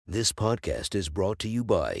This podcast is brought to you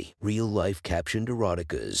by Real Life Captioned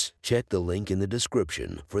Eroticas. Check the link in the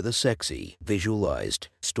description for the sexy, visualized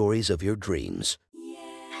stories of your dreams.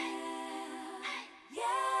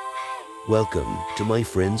 Welcome to My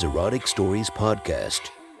Friends Erotic Stories podcast,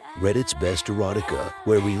 Reddit's best erotica,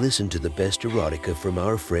 where we listen to the best erotica from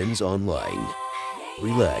our friends online.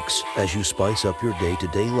 Relax as you spice up your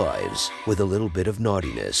day-to-day lives with a little bit of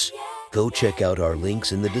naughtiness. Go check out our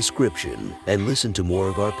links in the description and listen to more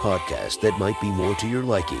of our podcast that might be more to your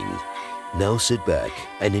liking. Now sit back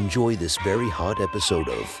and enjoy this very hot episode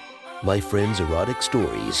of My Friends Erotic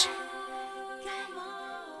Stories.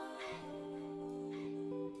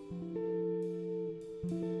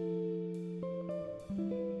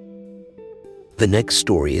 The next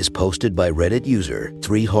story is posted by Reddit user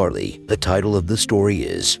 3Harley. The title of the story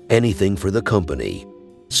is Anything for the Company.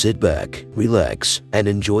 Sit back, relax, and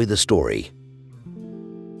enjoy the story.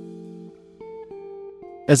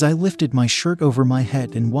 As I lifted my shirt over my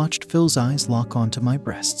head and watched Phil's eyes lock onto my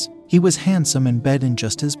breasts. He was handsome in bed in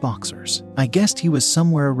just his boxers. I guessed he was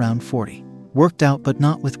somewhere around 40, worked out but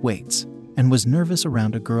not with weights, and was nervous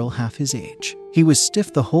around a girl half his age. He was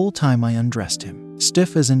stiff the whole time I undressed him,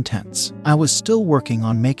 stiff as intense. I was still working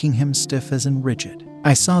on making him stiff as in rigid.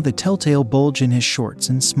 I saw the telltale bulge in his shorts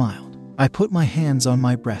and smiled. I put my hands on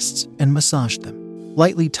my breasts and massaged them,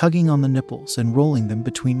 lightly tugging on the nipples and rolling them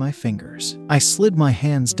between my fingers. I slid my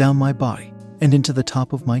hands down my body and into the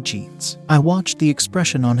top of my jeans. I watched the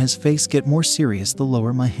expression on his face get more serious the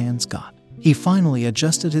lower my hands got. He finally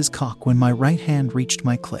adjusted his cock when my right hand reached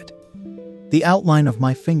my clit, the outline of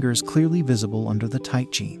my fingers clearly visible under the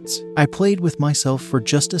tight jeans. I played with myself for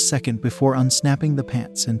just a second before unsnapping the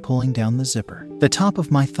pants and pulling down the zipper. The top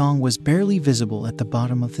of my thong was barely visible at the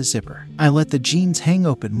bottom of the zipper. I let the jeans hang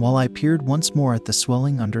open while I peered once more at the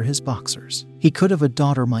swelling under his boxers. He could have a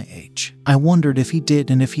daughter my age. I wondered if he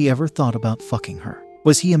did and if he ever thought about fucking her.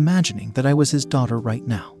 Was he imagining that I was his daughter right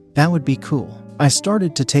now? That would be cool. I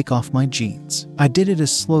started to take off my jeans. I did it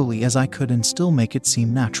as slowly as I could and still make it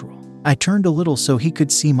seem natural. I turned a little so he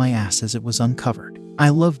could see my ass as it was uncovered. I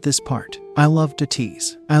loved this part. I loved to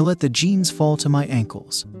tease. I let the jeans fall to my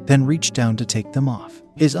ankles, then reached down to take them off.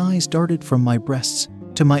 His eyes darted from my breasts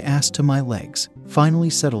to my ass to my legs, finally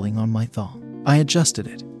settling on my thong. I adjusted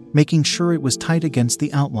it, making sure it was tight against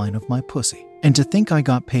the outline of my pussy. And to think I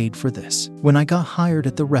got paid for this. When I got hired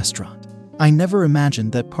at the restaurant, I never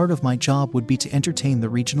imagined that part of my job would be to entertain the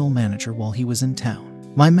regional manager while he was in town.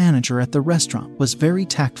 My manager at the restaurant was very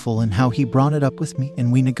tactful in how he brought it up with me,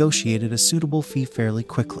 and we negotiated a suitable fee fairly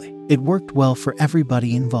quickly. It worked well for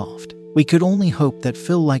everybody involved. We could only hope that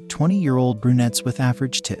Phil liked 20-year-old brunettes with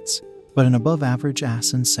average tits, but an above-average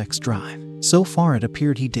ass and sex drive. So far it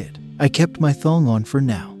appeared he did. I kept my thong on for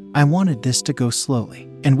now. I wanted this to go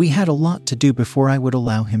slowly, and we had a lot to do before I would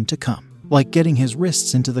allow him to come, like getting his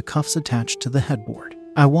wrists into the cuffs attached to the headboard.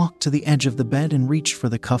 I walked to the edge of the bed and reached for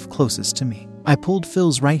the cuff closest to me. I pulled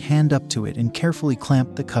Phil's right hand up to it and carefully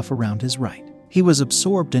clamped the cuff around his right. He was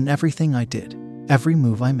absorbed in everything I did, every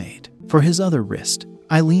move I made. For his other wrist,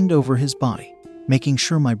 I leaned over his body, making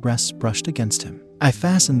sure my breasts brushed against him. I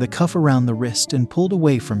fastened the cuff around the wrist and pulled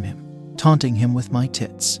away from him, taunting him with my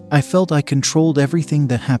tits. I felt I controlled everything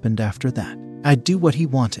that happened after that. I'd do what he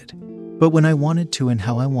wanted, but when I wanted to and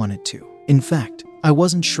how I wanted to. In fact, I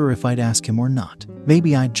wasn't sure if I'd ask him or not.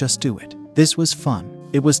 Maybe I'd just do it. This was fun.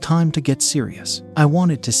 It was time to get serious. I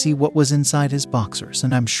wanted to see what was inside his boxers,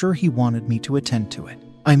 and I'm sure he wanted me to attend to it.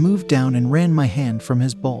 I moved down and ran my hand from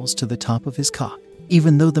his balls to the top of his cock.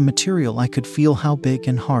 Even though the material, I could feel how big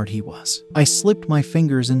and hard he was. I slipped my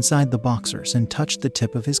fingers inside the boxers and touched the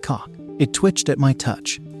tip of his cock. It twitched at my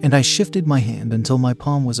touch, and I shifted my hand until my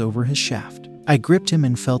palm was over his shaft. I gripped him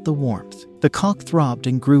and felt the warmth. The cock throbbed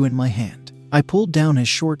and grew in my hand. I pulled down his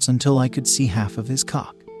shorts until I could see half of his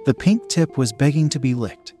cock. The pink tip was begging to be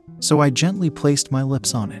licked, so I gently placed my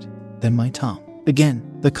lips on it, then my tongue.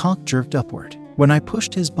 Again, the cock jerked upward. When I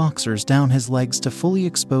pushed his boxers down his legs to fully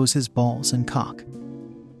expose his balls and cock,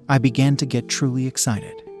 I began to get truly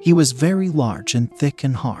excited. He was very large and thick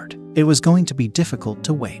and hard. It was going to be difficult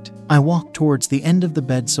to wait. I walked towards the end of the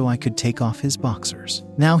bed so I could take off his boxers.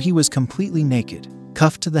 Now he was completely naked,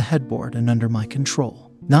 cuffed to the headboard and under my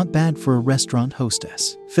control. Not bad for a restaurant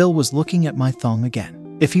hostess. Phil was looking at my thong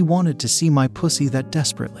again. If he wanted to see my pussy that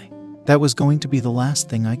desperately, that was going to be the last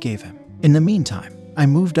thing I gave him. In the meantime, I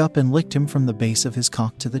moved up and licked him from the base of his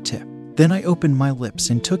cock to the tip. Then I opened my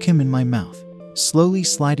lips and took him in my mouth, slowly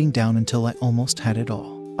sliding down until I almost had it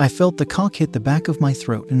all. I felt the cock hit the back of my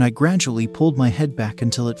throat, and I gradually pulled my head back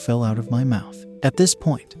until it fell out of my mouth. At this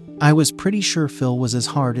point, I was pretty sure Phil was as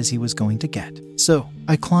hard as he was going to get. So,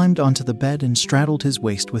 I climbed onto the bed and straddled his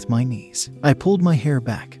waist with my knees. I pulled my hair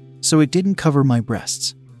back so it didn't cover my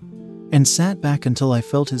breasts and sat back until I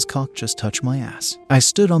felt his cock just touch my ass. I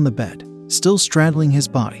stood on the bed, still straddling his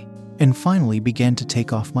body, and finally began to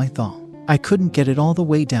take off my thong. I couldn't get it all the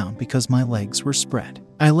way down because my legs were spread.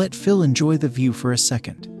 I let Phil enjoy the view for a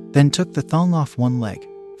second, then took the thong off one leg,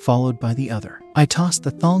 followed by the other. I tossed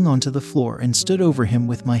the thong onto the floor and stood over him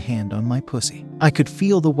with my hand on my pussy. I could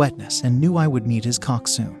feel the wetness and knew I would need his cock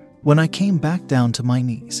soon. When I came back down to my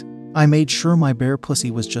knees, I made sure my bare pussy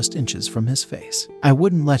was just inches from his face. I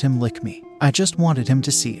wouldn't let him lick me. I just wanted him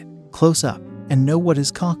to see it, close up, and know what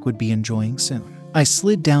his cock would be enjoying soon. I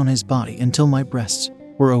slid down his body until my breasts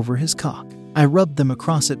were over his cock. I rubbed them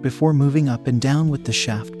across it before moving up and down with the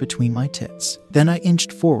shaft between my tits. Then I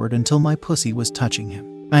inched forward until my pussy was touching him.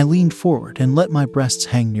 I leaned forward and let my breasts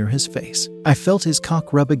hang near his face. I felt his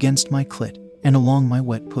cock rub against my clit and along my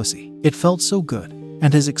wet pussy. It felt so good,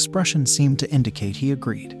 and his expression seemed to indicate he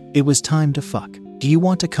agreed. It was time to fuck. "Do you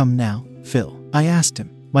want to come now, Phil?" I asked him,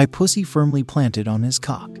 my pussy firmly planted on his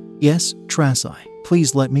cock. "Yes, Trasai.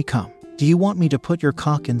 Please let me come." "Do you want me to put your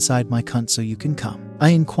cock inside my cunt so you can come?" I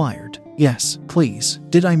inquired. "Yes, please."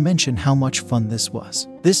 Did I mention how much fun this was?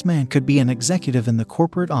 This man could be an executive in the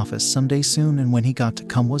corporate office someday soon, and when he got to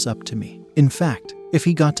come was up to me. In fact, if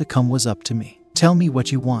he got to come was up to me. "Tell me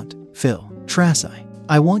what you want, Phil." "Trasai,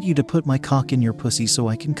 I want you to put my cock in your pussy so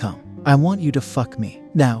I can come. I want you to fuck me.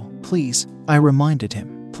 Now, please," I reminded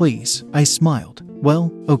him. "Please." I smiled.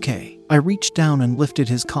 "Well, okay." I reached down and lifted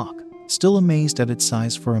his cock, still amazed at its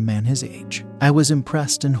size for a man his age. I was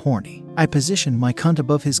impressed and horny. I positioned my cunt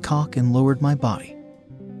above his cock and lowered my body,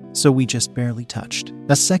 so we just barely touched.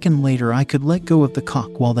 A second later, I could let go of the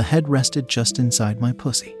cock while the head rested just inside my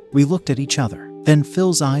pussy. We looked at each other. Then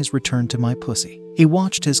Phil's eyes returned to my pussy. He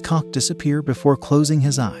watched his cock disappear before closing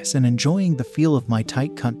his eyes and enjoying the feel of my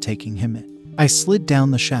tight cunt taking him in. I slid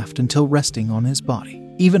down the shaft until resting on his body.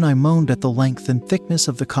 Even I moaned at the length and thickness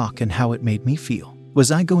of the cock and how it made me feel.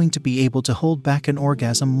 Was I going to be able to hold back an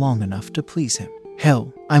orgasm long enough to please him?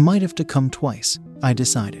 Hell, I might have to come twice, I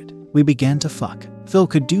decided. We began to fuck. Phil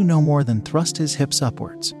could do no more than thrust his hips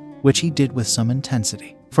upwards, which he did with some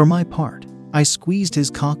intensity. For my part, I squeezed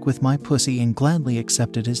his cock with my pussy and gladly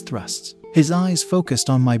accepted his thrusts. His eyes focused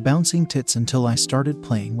on my bouncing tits until I started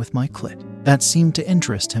playing with my clit. That seemed to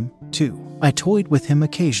interest him, too. I toyed with him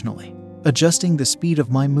occasionally, adjusting the speed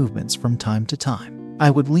of my movements from time to time.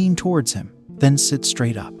 I would lean towards him, then sit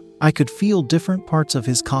straight up. I could feel different parts of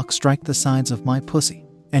his cock strike the sides of my pussy,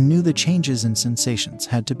 and knew the changes and sensations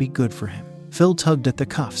had to be good for him. Phil tugged at the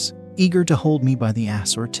cuffs, eager to hold me by the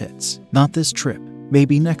ass or tits. Not this trip,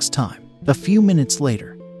 maybe next time. A few minutes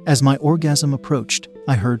later, as my orgasm approached,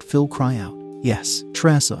 I heard Phil cry out, "Yes,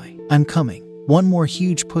 Trasai, I'm coming." One more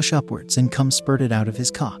huge push upwards and cum spurted out of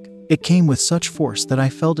his cock. It came with such force that I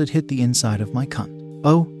felt it hit the inside of my cunt.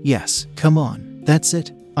 "Oh, yes, come on, that's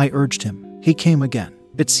it," I urged him. He came again.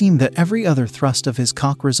 It seemed that every other thrust of his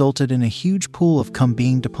cock resulted in a huge pool of cum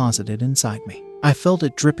being deposited inside me. I felt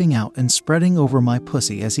it dripping out and spreading over my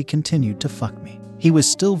pussy as he continued to fuck me. He was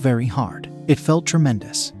still very hard. It felt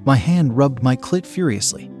tremendous. My hand rubbed my clit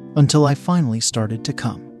furiously until I finally started to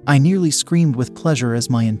cum. I nearly screamed with pleasure as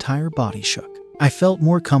my entire body shook. I felt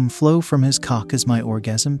more cum flow from his cock as my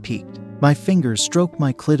orgasm peaked. My fingers stroked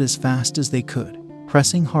my clit as fast as they could,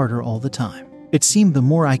 pressing harder all the time. It seemed the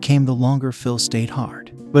more I came, the longer Phil stayed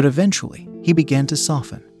hard. But eventually, he began to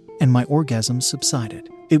soften, and my orgasm subsided.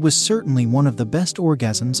 It was certainly one of the best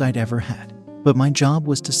orgasms I'd ever had. But my job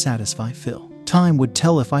was to satisfy Phil. Time would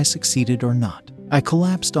tell if I succeeded or not. I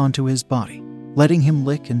collapsed onto his body, letting him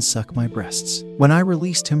lick and suck my breasts. When I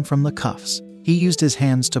released him from the cuffs, he used his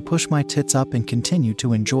hands to push my tits up and continued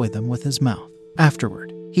to enjoy them with his mouth.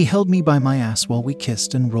 Afterward, he held me by my ass while we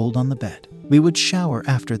kissed and rolled on the bed. We would shower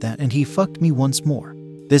after that, and he fucked me once more,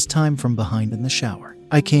 this time from behind in the shower.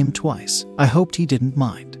 I came twice. I hoped he didn't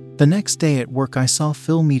mind. The next day at work, I saw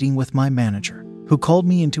Phil meeting with my manager, who called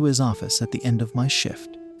me into his office at the end of my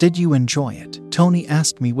shift. "Did you enjoy it?" Tony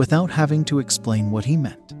asked me without having to explain what he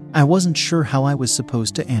meant. I wasn't sure how I was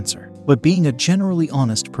supposed to answer, but being a generally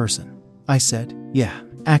honest person, I said, "Yeah,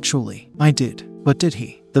 actually, I did." "But did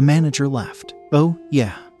he?" The manager laughed. "Oh,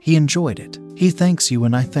 yeah, he enjoyed it. He thanks you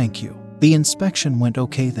and I thank you." "The inspection went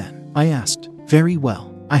okay then?" I asked. "Very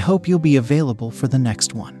well. I hope you'll be available for the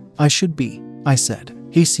next one." "I should be," I said.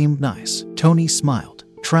 He seemed nice. Tony smiled.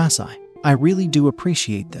 "Trasai, I really do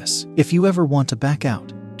appreciate this. If you ever want to back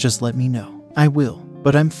out, just let me know." "I will,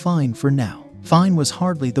 but I'm fine for now." Fine was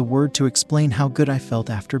hardly the word to explain how good I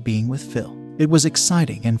felt after being with Phil. It was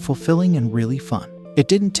exciting and fulfilling and really fun. It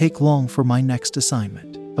didn't take long for my next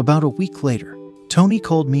assignment. About a week later, Tony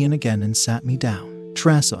called me in again and sat me down.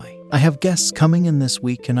 Tracy, I have guests coming in this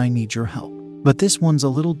week and I need your help. But this one's a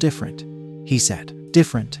little different, he said.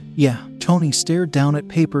 Different? Yeah. Tony stared down at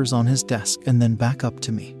papers on his desk and then back up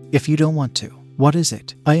to me. If you don't want to. What is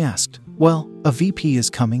it? I asked. Well, a VP is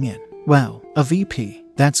coming in. Wow, a VP?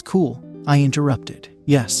 That's cool, I interrupted.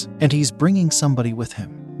 Yes, and he's bringing somebody with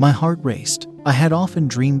him. My heart raced. I had often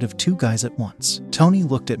dreamed of 2 guys at once. Tony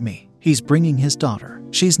looked at me. He's bringing his daughter.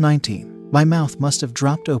 She's 19. My mouth must have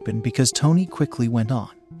dropped open because Tony quickly went on.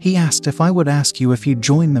 He asked if I would ask you if you'd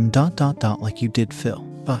join them ... like you did Phil.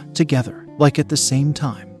 Together, like at the same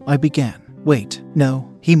time. I began. Wait,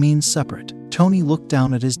 no, he means separate. Tony looked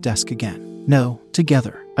down at his desk again. No,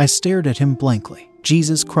 together. I stared at him blankly.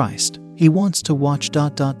 Jesus Christ. He wants to watch ...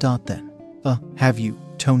 then. Have you?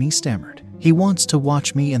 Tony stammered. He wants to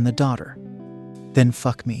watch me and the daughter. Then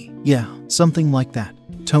fuck me. Yeah, something like that,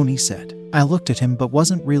 Tony said. I looked at him but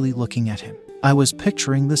wasn't really looking at him. I was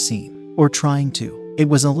picturing the scene, or trying to. It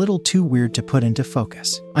was a little too weird to put into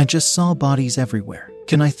focus. I just saw bodies everywhere.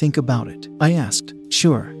 Can I think about it? I asked.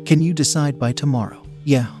 Sure. Can you decide by tomorrow?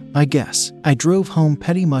 Yeah, I guess. I drove home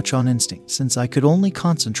pretty much on instinct since I could only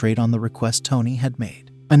concentrate on the request Tony had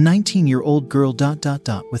made. A 19-year-old girl ...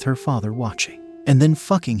 with her father watching. And then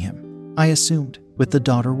fucking him, I assumed, with the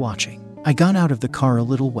daughter watching. I got out of the car a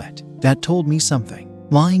little wet. That told me something.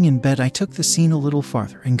 Lying in bed, I took the scene a little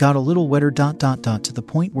farther and got a little wetter ... to the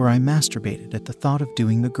point where I masturbated at the thought of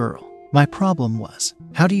doing the girl. My problem was,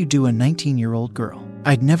 how do you do a 19-year-old girl?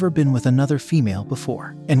 I'd never been with another female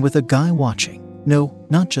before, and with a guy watching. No,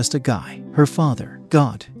 not just a guy. Her father.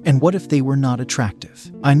 God. And what if they were not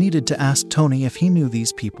attractive? I needed to ask Tony if he knew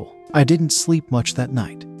these people. I didn't sleep much that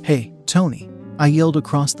night. Hey, Tony. I yelled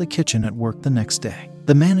across the kitchen at work the next day.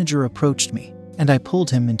 The manager approached me, and I pulled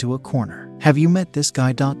him into a corner. Have you met this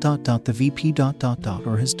guy ... the VP ...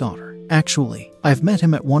 or his daughter? Actually, I've met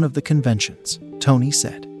him at one of the conventions, Tony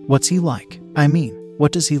said. What's he like? I mean,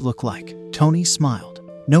 what does he look like? Tony smiled,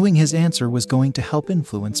 knowing his answer was going to help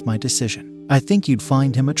influence my decision. I think you'd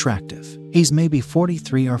find him attractive. He's maybe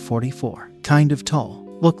 43 or 44, kind of tall.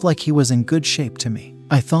 Looked like he was in good shape to me.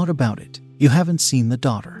 I thought about it. You haven't seen the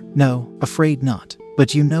daughter? No, afraid not.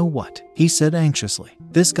 But you know what? He said anxiously.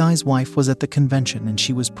 This guy's wife was at the convention and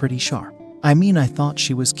she was pretty sharp. I mean, I thought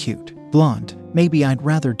she was cute. Blonde. Maybe I'd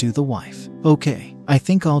rather do the wife. Okay, I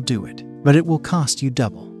think I'll do it. But it will cost you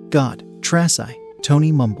double. God, Tracy,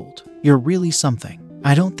 Tony mumbled. You're really something.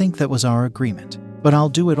 I don't think that was our agreement. But I'll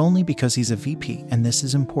do it only because he's a VP and this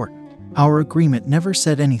is important. Our agreement never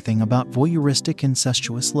said anything about voyeuristic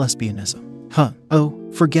incestuous lesbianism.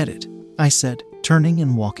 Oh, forget it, I said, turning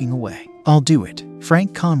and walking away. I'll do it.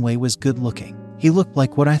 Frank Conway was good looking. He looked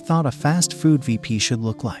like what I thought a fast food VP should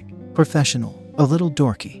look like. Professional, a little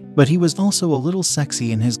dorky, but he was also a little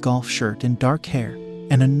sexy in his golf shirt and dark hair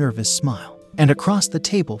and a nervous smile. And across the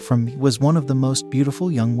table from me was one of the most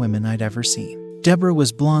beautiful young women I'd ever seen. Deborah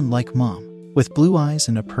was blonde like Mom, with blue eyes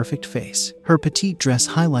and a perfect face. Her petite dress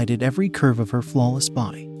highlighted every curve of her flawless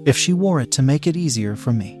body. If she wore it to make it easier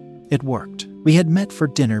for me, it worked. We had met for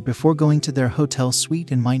dinner before going to their hotel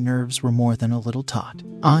suite and my nerves were more than a little taut.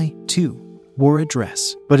 I, too, wore a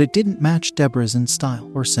dress, but it didn't match Deborah's in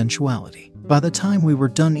style or sensuality. By the time we were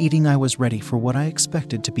done eating, I was ready for what I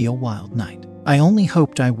expected to be a wild night. I only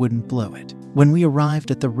hoped I wouldn't blow it. When we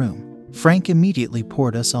arrived at the room, Frank immediately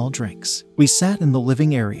poured us all drinks. We sat in the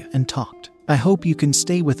living area and talked. I hope you can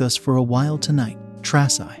stay with us for a while tonight,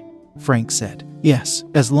 Tracy, Frank said. Yes,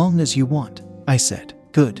 as long as you want, I said.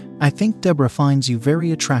 Good. I think Deborah finds you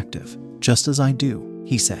very attractive, just as I do,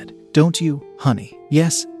 he said. Don't you, honey?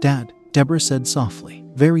 Yes, Dad, Deborah said softly.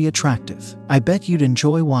 Very attractive. I bet you'd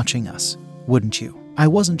enjoy watching us, wouldn't you? I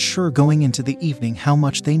wasn't sure going into the evening how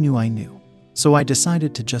much they knew I knew, so I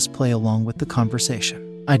decided to just play along with the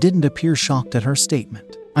conversation. I didn't appear shocked at her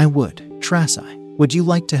statement. I would. Tracy, would you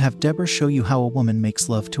like to have Deborah show you how a woman makes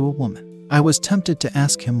love to a woman? I was tempted to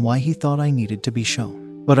ask him why he thought I needed to be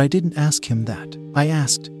shown, but I didn't ask him that. I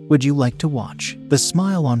asked, would you like to watch? The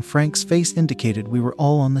smile on Frank's face indicated we were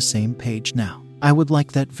all on the same page now. I would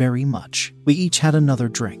like that very much. We each had another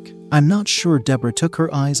drink. I'm not sure Deborah took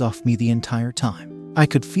her eyes off me the entire time. I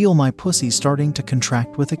could feel my pussy starting to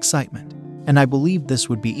contract with excitement, and I believed this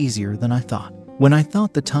would be easier than I thought. When I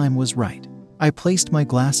thought the time was right, I placed my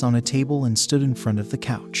glass on a table and stood in front of the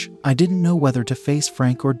couch. I didn't know whether to face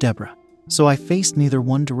Frank or Deborah, so I faced neither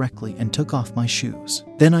one directly and took off my shoes.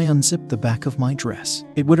 Then I unzipped the back of my dress.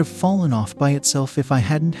 It would have fallen off by itself if I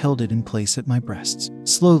hadn't held it in place at my breasts.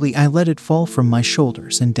 Slowly, I let it fall from my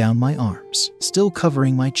shoulders and down my arms, still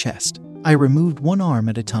covering my chest. I removed one arm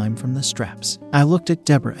at a time from the straps. I looked at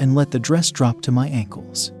Deborah and let the dress drop to my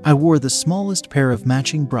ankles. I wore the smallest pair of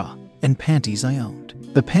matching bra and panties I owned.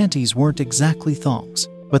 The panties weren't exactly thongs,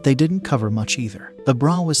 but they didn't cover much either. The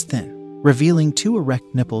bra was thin, revealing 2 erect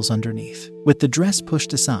nipples underneath. With the dress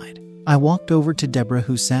pushed aside, I walked over to Deborah,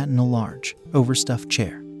 who sat in a large, overstuffed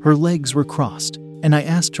chair. Her legs were crossed, and I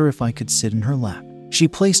asked her if I could sit in her lap. She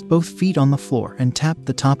placed both feet on the floor and tapped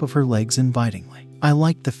the top of her legs invitingly. I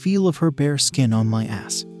liked the feel of her bare skin on my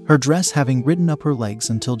ass, her dress having ridden up her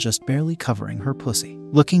legs until just barely covering her pussy.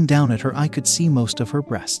 Looking down at her, I could see most of her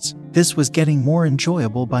breasts. This was getting more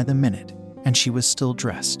enjoyable by the minute, and she was still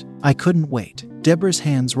dressed. I couldn't wait. Deborah's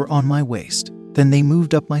hands were on my waist. Then they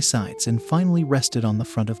moved up my sides and finally rested on the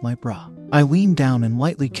front of my bra. I leaned down and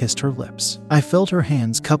lightly kissed her lips. I felt her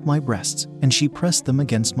hands cup my breasts, and she pressed them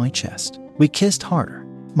against my chest. We kissed harder,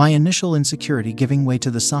 my initial insecurity giving way to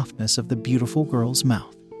the softness of the beautiful girl's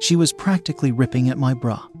mouth. She was practically ripping at my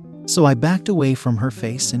bra, so I backed away from her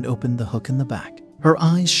face and opened the hook in the back. Her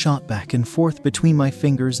eyes shot back and forth between my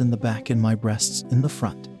fingers in the back and my breasts in the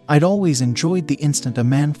front. I'd always enjoyed the instant a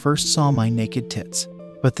man first saw my naked tits,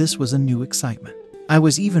 but this was a new excitement. I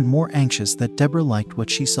was even more anxious that Deborah liked what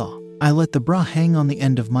she saw. I let the bra hang on the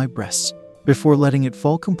end of my breasts before letting it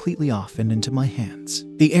fall completely off and into my hands.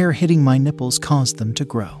 The air hitting my nipples caused them to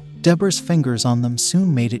grow. Deborah's fingers on them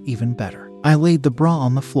soon made it even better. I laid the bra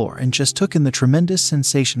on the floor and just took in the tremendous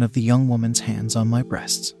sensation of the young woman's hands on my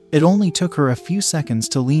breasts. It only took her a few seconds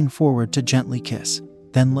to lean forward to gently kiss,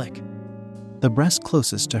 then lick the breast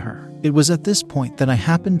closest to her. It was at this point that I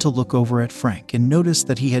happened to look over at Frank and noticed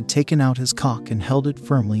that he had taken out his cock and held it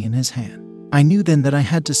firmly in his hand. I knew then that I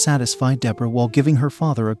had to satisfy Deborah while giving her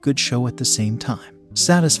father a good show at the same time.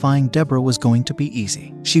 Satisfying Deborah was going to be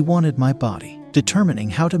easy. She wanted my body.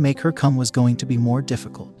 Determining how to make her come was going to be more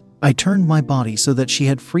difficult. I turned my body so that she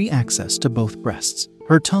had free access to both breasts.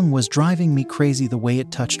 Her tongue was driving me crazy the way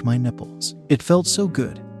it touched my nipples. It felt so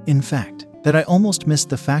good, in fact, that I almost missed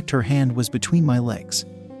the fact her hand was between my legs,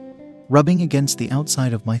 rubbing against the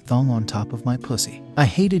outside of my thong on top of my pussy. I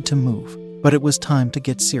hated to move, but it was time to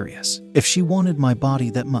get serious. If she wanted my body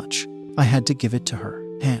that much, I had to give it to her.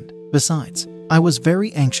 And, besides, I was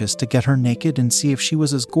very anxious to get her naked and see if she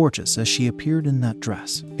was as gorgeous as she appeared in that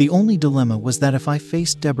dress. The only dilemma was that if I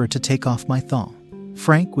faced Deborah to take off my thong,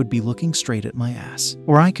 Frank would be looking straight at my ass,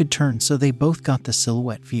 or I could turn so they both got the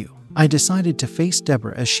silhouette view. I decided to face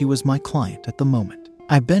Deborah as she was my client at the moment.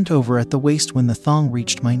 I bent over at the waist when the thong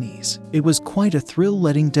reached my knees. It was quite a thrill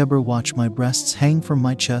letting Deborah watch my breasts hang from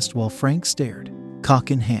my chest while Frank stared, cock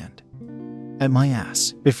in hand, at my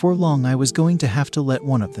ass. Before long, I was going to have to let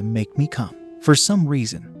one of them make me come. For some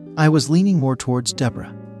reason, I was leaning more towards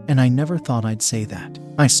Deborah, and I never thought I'd say that.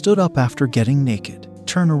 I stood up after getting naked.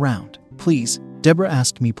 "Turn around, please," Deborah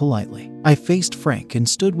asked me politely. I faced Frank and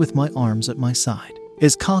stood with my arms at my side.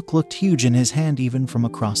 His cock looked huge in his hand even from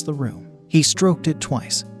across the room. He stroked it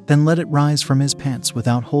twice, then let it rise from his pants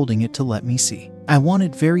without holding it to let me see. I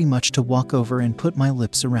wanted very much to walk over and put my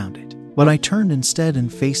lips around it, but I turned instead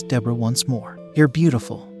and faced Deborah once more. "You're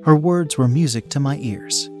beautiful." Her words were music to my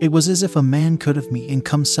ears. It was as if a man could have me and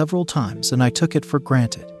come several times, and I took it for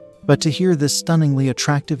granted. But to hear this stunningly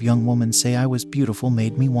attractive young woman say I was beautiful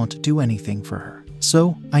made me want to do anything for her.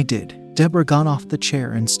 So, I did. Deborah got off the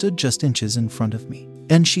chair and stood just inches in front of me.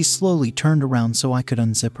 Then she slowly turned around so I could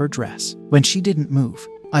unzip her dress. When she didn't move,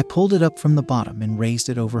 I pulled it up from the bottom and raised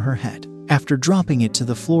it over her head. After dropping it to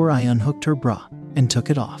the floor, I unhooked her bra and took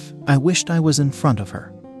it off. I wished I was in front of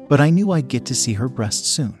her, but I knew I'd get to see her breasts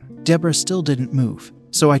soon. Deborah still didn't move,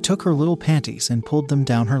 so I took her little panties and pulled them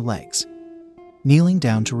down her legs, kneeling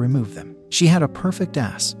down to remove them. She had a perfect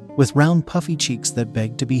ass, with round puffy cheeks that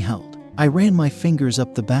begged to be held. I ran my fingers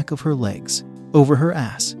up the back of her legs, over her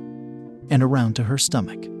ass, and around to her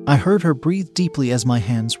stomach. I heard her breathe deeply as my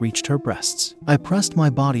hands reached her breasts. I pressed my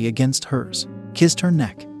body against hers, kissed her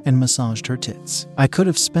neck, and massaged her tits. I could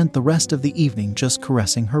have spent the rest of the evening just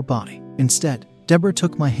caressing her body. Instead, Deborah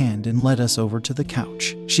took my hand and led us over to the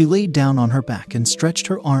couch. She laid down on her back and stretched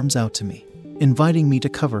her arms out to me, inviting me to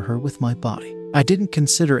cover her with my body. I didn't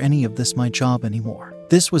consider any of this my job anymore.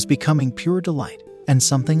 This was becoming pure delight, and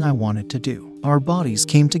something I wanted to do. Our bodies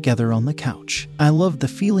came together on the couch. I loved the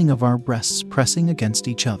feeling of our breasts pressing against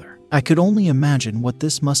each other. I could only imagine what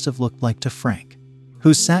this must have looked like to Frank,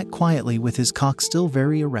 who sat quietly with his cock still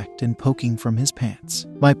very erect and poking from his pants.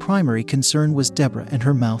 My primary concern was Deborah and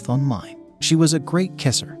her mouth on mine. She was a great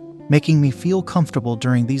kisser, making me feel comfortable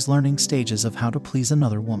during these learning stages of how to please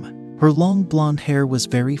another woman. Her long blonde hair was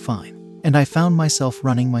very fine, and I found myself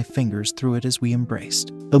running my fingers through it as we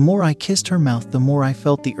embraced. The more I kissed her mouth, the more I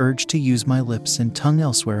felt the urge to use my lips and tongue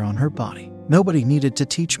elsewhere on her body. Nobody needed to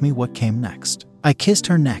teach me what came next. I kissed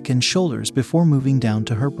her neck and shoulders before moving down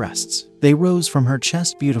to her breasts. They rose from her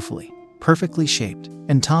chest beautifully, perfectly shaped,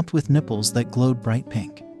 and topped with nipples that glowed bright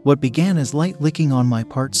pink. What began as light licking on my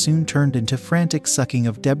part soon turned into frantic sucking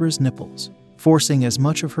of Deborah's nipples, forcing as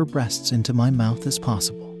much of her breasts into my mouth as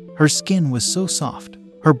possible. Her skin was so soft,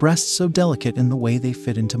 her breasts so delicate in the way they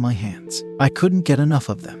fit into my hands. I couldn't get enough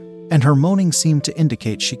of them, and her moaning seemed to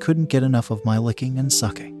indicate she couldn't get enough of my licking and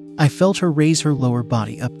sucking. I felt her raise her lower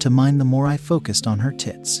body up to mine the more I focused on her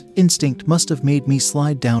tits. Instinct must have made me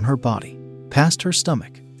slide down her body, past her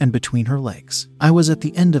stomach, and between her legs. I was at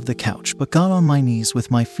the end of the couch but got on my knees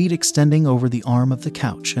with my feet extending over the arm of the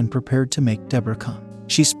couch and prepared to make Deborah come.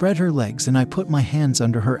 She spread her legs and I put my hands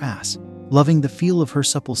under her ass, loving the feel of her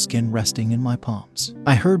supple skin resting in my palms.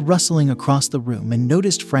 I heard rustling across the room and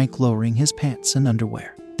noticed Frank lowering his pants and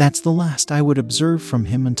underwear. That's the last I would observe from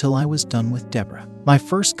him until I was done with Deborah. My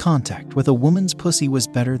first contact with a woman's pussy was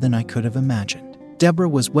better than I could have imagined. Deborah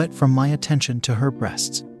was wet from my attention to her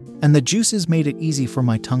breasts, and the juices made it easy for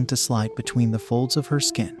my tongue to slide between the folds of her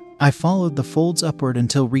skin. I followed the folds upward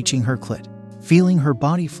until reaching her clit, feeling her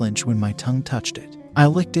body flinch when my tongue touched it. I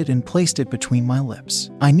licked it and placed it between my lips.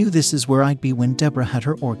 I knew this is where I'd be when Deborah had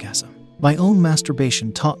her orgasm. My own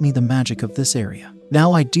masturbation taught me the magic of this area.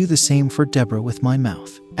 Now I do the same for Deborah with my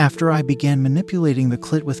mouth. After I began manipulating the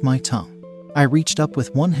clit with my tongue, I reached up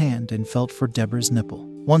with one hand and felt for Deborah's nipple.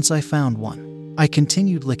 Once I found one, I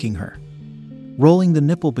continued licking her, rolling the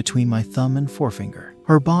nipple between my thumb and forefinger.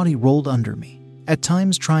 Her body rolled under me, at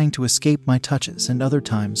times trying to escape my touches and other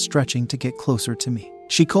times stretching to get closer to me.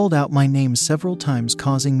 She called out my name several times,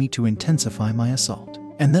 causing me to intensify my assault.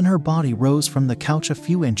 And then her body rose from the couch a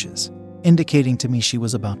few inches, indicating to me she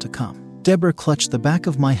was about to come. Deborah clutched the back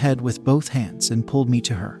of my head with both hands and pulled me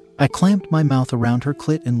to her. I clamped my mouth around her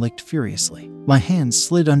clit and licked furiously. My hands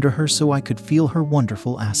slid under her so I could feel her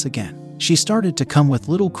wonderful ass again. She started to come with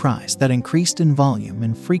little cries that increased in volume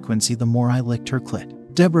and frequency the more I licked her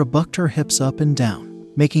clit. Deborah bucked her hips up and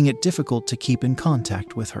down, making it difficult to keep in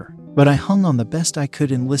contact with her. But I hung on the best I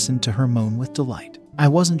could and listened to her moan with delight. I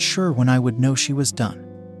wasn't sure when I would know she was done,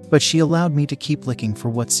 but she allowed me to keep licking for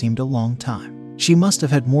what seemed a long time. She must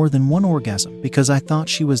have had more than one orgasm because I thought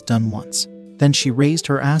she was done once. Then she raised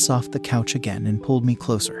her ass off the couch again and pulled me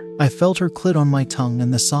closer. I felt her clit on my tongue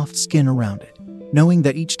and the soft skin around it, knowing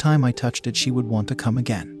that each time I touched it she would want to come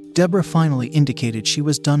again. Deborah finally indicated she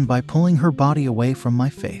was done by pulling her body away from my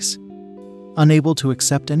face, unable to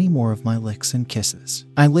accept any more of my licks and kisses.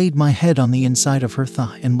 I laid my head on the inside of her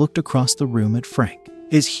thigh and looked across the room at Frank.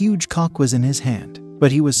 His huge cock was in his hand,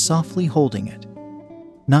 but he was softly holding it,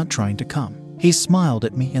 not trying to come. He smiled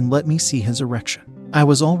at me and let me see his erection. I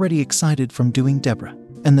was already excited from doing Deborah,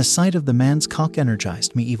 and the sight of the man's cock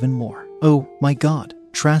energized me even more. "Oh, my God,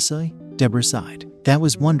 Tracy," Deborah sighed. "That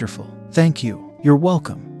was wonderful. Thank you. You're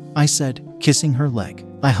welcome," I said, kissing her leg.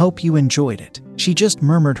 "I hope you enjoyed it." She just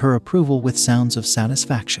murmured her approval with sounds of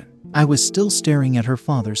satisfaction. I was still staring at her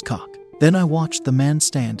father's cock. Then I watched the man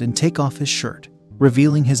stand and take off his shirt,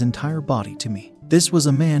 revealing his entire body to me. This was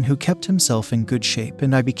a man who kept himself in good shape,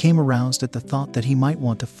 and I became aroused at the thought that he might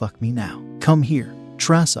want to fuck me now. "Come here,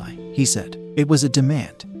 Tracy," he said. It was a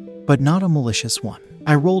demand, but not a malicious one.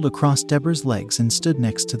 I rolled across Deborah's legs and stood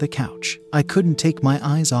next to the couch. I couldn't take my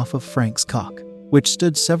eyes off of Frank's cock, which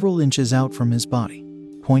stood several inches out from his body,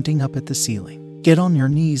 pointing up at the ceiling. "Get on your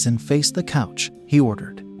knees and face the couch," he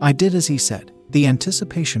ordered. I did as he said, the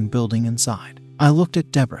anticipation building inside. I looked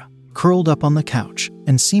at Deborah, curled up on the couch,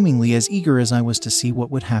 and seemingly as eager as I was to see what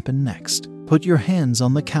would happen next. "Put your hands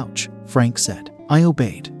on the couch," Frank said. I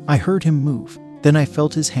obeyed. I heard him move. Then I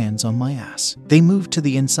felt his hands on my ass. They moved to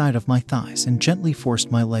the inside of my thighs and gently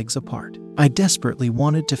forced my legs apart. I desperately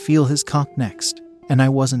wanted to feel his cock next, and I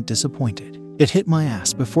wasn't disappointed. It hit my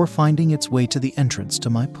ass before finding its way to the entrance to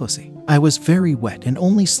my pussy. I was very wet and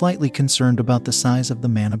only slightly concerned about the size of the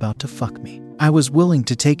man about to fuck me. I was willing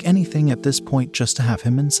to take anything at this point just to have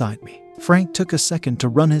him inside me. Frank took a second to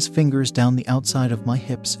run his fingers down the outside of my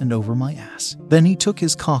hips and over my ass. Then he took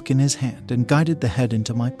his cock in his hand and guided the head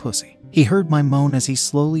into my pussy. He heard my moan as he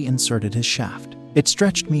slowly inserted his shaft. It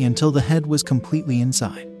stretched me until the head was completely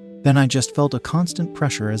inside. Then I just felt a constant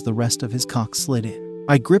pressure as the rest of his cock slid in.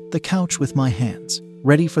 I gripped the couch with my hands,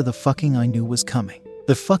 ready for the fucking I knew was coming.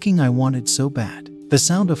 The fucking I wanted so bad. The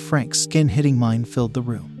sound of Frank's skin hitting mine filled the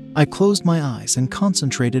room. I closed my eyes and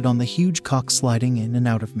concentrated on the huge cock sliding in and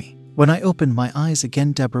out of me. When I opened my eyes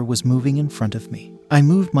again, Deborah was moving in front of me. I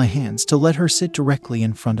moved my hands to let her sit directly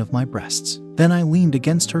in front of my breasts. Then I leaned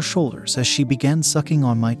against her shoulders as she began sucking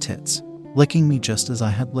on my tits, licking me just as I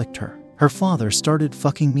had licked her. Her father started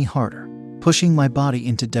fucking me harder, pushing my body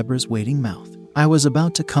into Deborah's waiting mouth. I was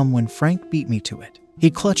about to come when Frank beat me to it. He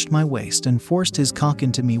clutched my waist and forced his cock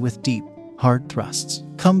into me with deep, hard thrusts.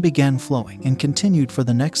 Cum began flowing and continued for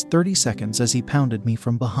the next 30 seconds as he pounded me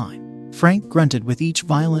from behind. Frank grunted with each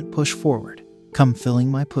violent push forward, cum filling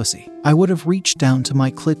my pussy. I would have reached down to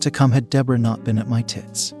my clit to cum had Deborah not been at my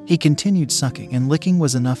tits. He continued sucking, and licking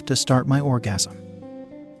was enough to start my orgasm,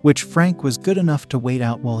 which Frank was good enough to wait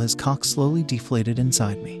out while his cock slowly deflated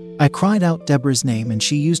inside me. I cried out Deborah's name and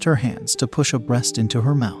she used her hands to push a breast into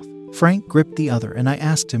her mouth. Frank gripped the other and I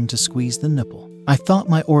asked him to squeeze the nipple. I thought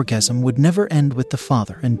my orgasm would never end with the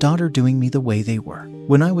father and daughter doing me the way they were.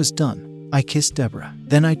 When I was done, I kissed Deborah.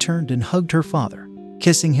 Then I turned and hugged her father,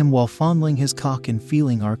 kissing him while fondling his cock and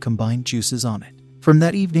feeling our combined juices on it. From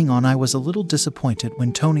that evening on, I was a little disappointed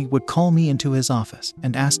when Tony would call me into his office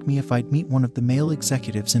and ask me if I'd meet one of the male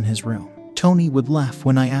executives in his room. Tony would laugh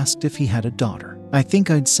when I asked if he had a daughter. I think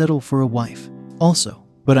I'd settle for a wife also,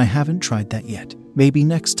 but I haven't tried that yet. Maybe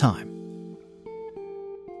next time.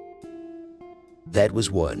 That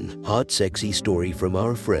was one hot, sexy story from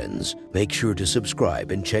our friends. Make sure to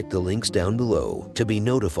subscribe and check the links down below to be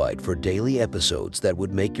notified for daily episodes that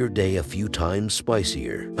would make your day a few times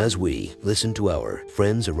spicier as we listen to our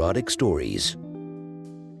friends' erotic stories.